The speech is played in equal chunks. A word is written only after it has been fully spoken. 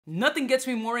Nothing gets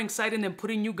me more excited than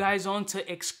putting you guys on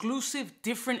to exclusive,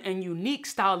 different, and unique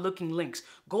style looking links.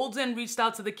 GoldZenn reached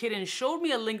out to the kid and showed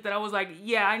me a link that I was like,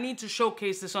 yeah, I need to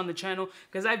showcase this on the channel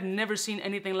because I've never seen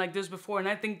anything like this before and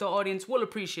I think the audience will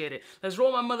appreciate it. Let's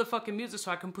roll my motherfucking music so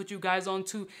I can put you guys on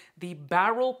to the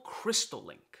barrel crystal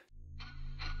link.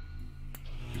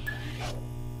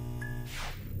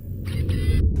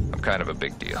 I'm kind of a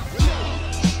big deal.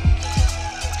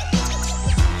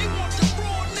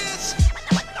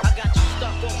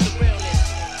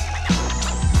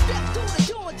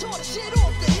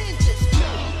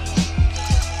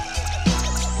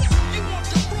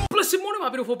 Good morning, my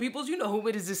beautiful peoples. You know who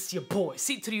it is. It's your boy,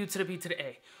 C to the U to the B to the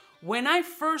A. When I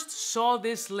first saw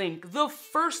this link, the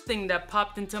first thing that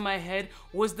popped into my head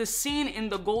was the scene in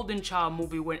the Golden Child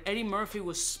movie when Eddie Murphy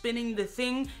was spinning the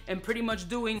thing and pretty much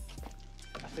doing,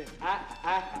 I said,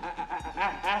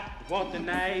 I want the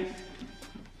knife.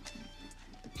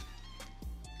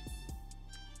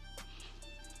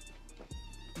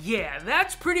 Yeah,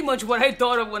 that's pretty much what I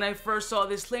thought of when I first saw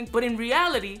this link, but in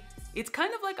reality, it's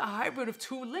kind of like a hybrid of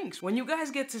two links. When you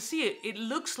guys get to see it, it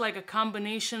looks like a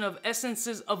combination of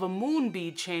essences of a moon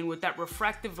bead chain with that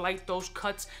refractive light, those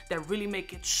cuts that really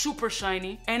make it super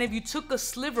shiny. And if you took a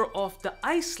sliver off the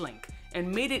ice link and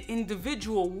made it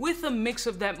individual with a mix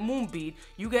of that moon bead,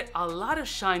 you get a lot of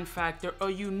shine factor, a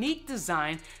unique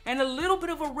design, and a little bit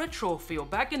of a retro feel.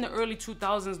 Back in the early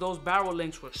 2000s, those barrel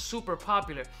links were super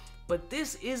popular. But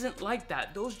this isn't like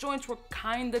that. Those joints were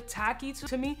kinda tacky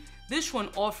to me. This one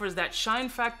offers that shine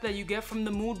factor that you get from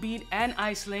the moon bead and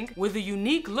ice link with a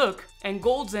unique look, and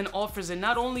GoldZenn offers it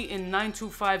not only in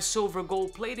 925 silver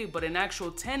gold plated, but in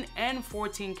actual 10 and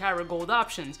 14 karat gold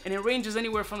options. And it ranges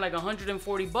anywhere from like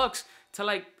 140 bucks to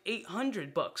like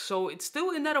 800 bucks. So it's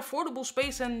still in that affordable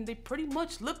space and they pretty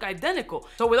much look identical.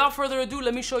 So without further ado,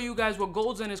 let me show you guys what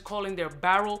GoldZenn is calling their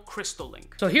barrel crystal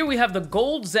link. So here we have the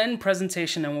GoldZenn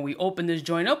presentation, and when we open this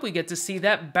joint up, we get to see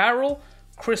that barrel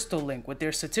crystal link with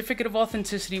their certificate of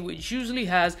authenticity, which usually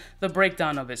has the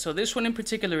breakdown of it. So this one in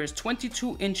particular is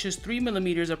 22 inches, 3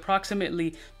 millimeters,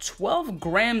 approximately 12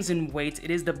 grams in weight. It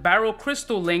is the barrel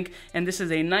crystal link, and this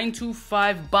is a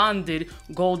 925 bonded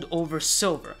gold over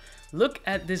silver. Look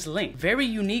at this link, very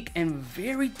unique and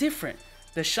very different.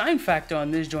 The shine factor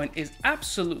on this joint is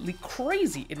absolutely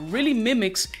crazy. It really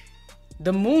mimics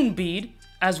the moon bead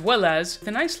as well as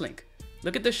the ice link.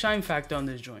 Look at the shine factor on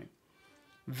this joint.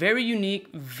 Very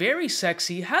unique, very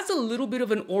sexy, has a little bit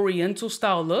of an oriental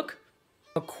style look,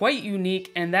 but quite unique,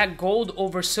 and that gold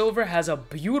over silver has a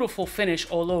beautiful finish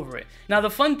all over it. Now the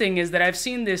fun thing is that I've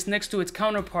seen this next to its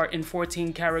counterpart in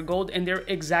 14 karat gold, and they're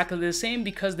exactly the same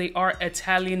because they are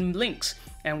Italian links.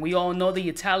 And we all know the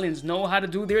Italians know how to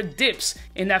do their dips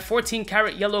in that 14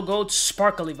 karat yellow gold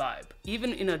sparkly vibe.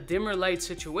 Even in a dimmer light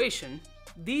situation,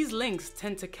 these links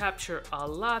tend to capture a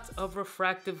lot of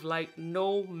refractive light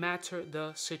no matter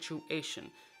the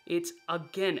situation. It's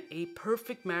again a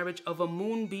perfect marriage of a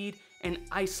moon bead and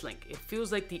ice link. It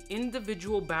feels like the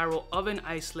individual barrel of an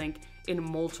ice link in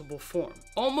multiple form.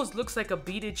 Almost looks like a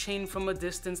beaded chain from a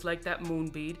distance, like that moon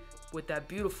bead, with that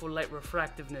beautiful light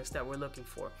refractiveness that we're looking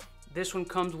for. This one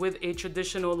comes with a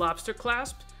traditional lobster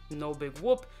clasp, no big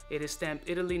whoop. It is stamped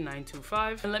Italy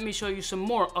 925. And let me show you some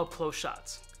more up close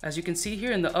shots. As you can see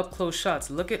here in the up close shots,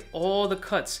 look at all the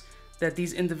cuts that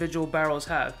these individual barrels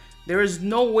have. There is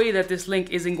no way that this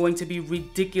link isn't going to be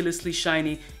ridiculously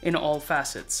shiny in all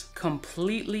facets.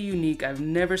 Completely unique. I've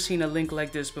never seen a link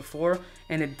like this before,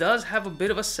 and it does have a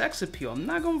bit of a sex appeal. I'm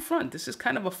not going front. This is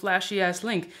kind of a flashy ass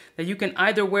link that you can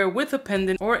either wear with a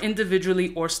pendant or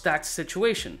individually or stacked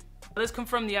situation. Let's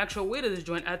confirm the actual weight of this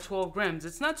joint at 12 grams.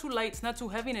 It's not too light, it's not too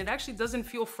heavy, and it actually doesn't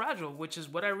feel fragile, which is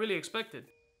what I really expected.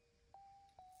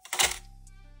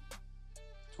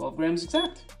 12 grams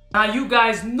exact. Now you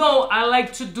guys know I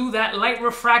like to do that light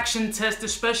refraction test,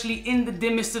 especially in the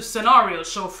dimmest of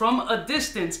scenarios. So from a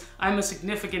distance, I'm a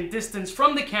significant distance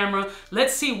from the camera.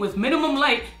 Let's see with minimum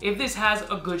light if this has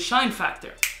a good shine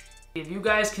factor. If you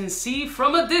guys can see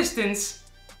from a distance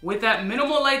with that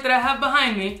minimal light that I have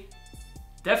behind me,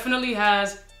 definitely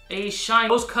has a shine.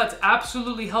 Those cuts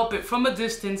absolutely help it from a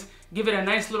distance, give it a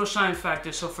nice little shine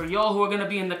factor. So for y'all who are gonna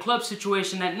be in the club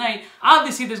situation at night,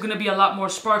 obviously there's gonna be a lot more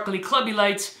sparkly clubby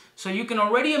lights. So you can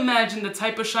already imagine the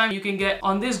type of shine you can get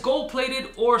on this gold plated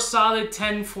or solid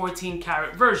 10, 14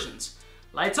 karat versions.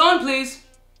 Lights on, please.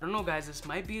 I don't know guys, this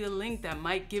might be the link that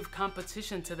might give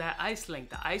competition to that ice link.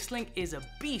 The ice link is a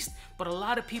beast, but a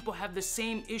lot of people have the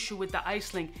same issue with the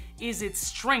ice link, is its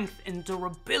strength and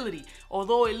durability.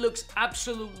 Although it looks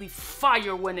absolutely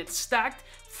fire when it's stacked,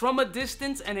 from a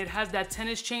distance and it has that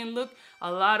tennis chain look,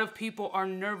 A lot of people are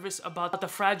nervous about the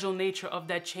fragile nature of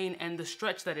that chain and the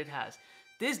stretch that it has.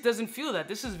 This doesn't feel that.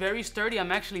 This is very sturdy.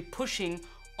 I'm actually pushing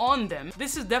on them.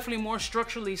 This is definitely more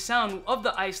structurally sound of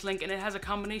the Ice Link, and it has a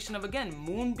combination of, again,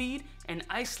 moon bead and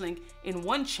Ice Link in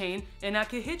one chain, and I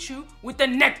can hit you with the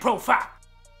neck profile.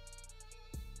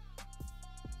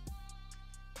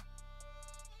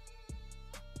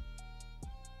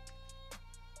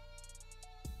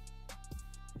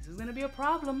 This is gonna be a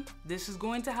problem. This is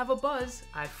going to have a buzz.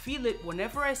 I feel it.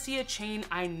 Whenever I see a chain,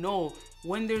 I know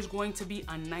when there's going to be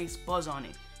a nice buzz on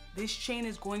it. This chain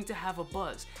is going to have a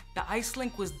buzz. The Ice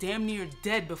Link was damn near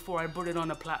dead before I put it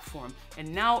on a platform,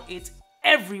 and now it's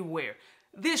everywhere.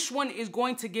 This one is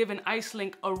going to give an Ice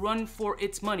Link a run for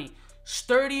its money.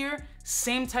 Sturdier,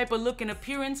 same type of look and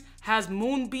appearance, has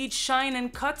moon bead shine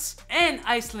and cuts, and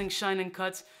Ice Link shine and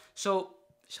cuts. So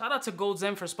shout out to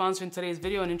GoldZenn for sponsoring today's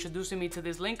video and introducing me to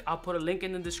this link. I'll put a link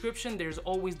in the description. There's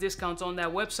always discounts on that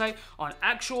website on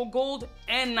actual gold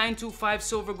and 925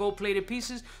 silver gold plated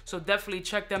pieces. So definitely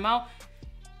check them out.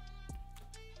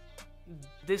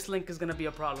 This link is gonna be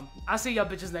a problem. I'll see y'all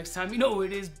bitches next time. You know who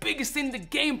it is. Biggest in the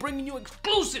game, bringing you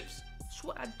exclusives. That's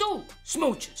what I do.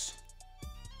 Smooches.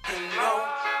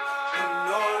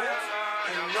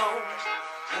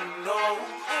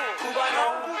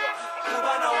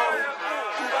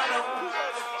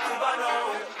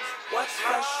 What's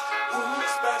fresh?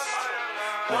 Who's best?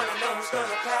 Wanna know who's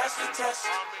gonna pass the test?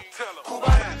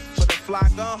 For the fly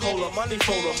gun holder, money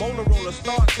folder, Motorola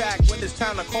start tack when it's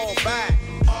time to call back.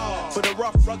 For the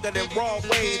rough, rugged, and raw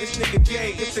way, this nigga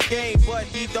Jay, it's a game, but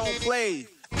he don't play.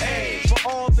 Hey, for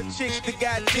all the chicks that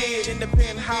got dead in the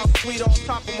penthouse suite on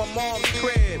top of my mom's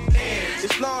crib.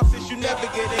 It's nonsense you never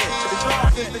get in. It's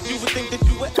nonsense that you would think that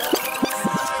you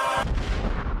would.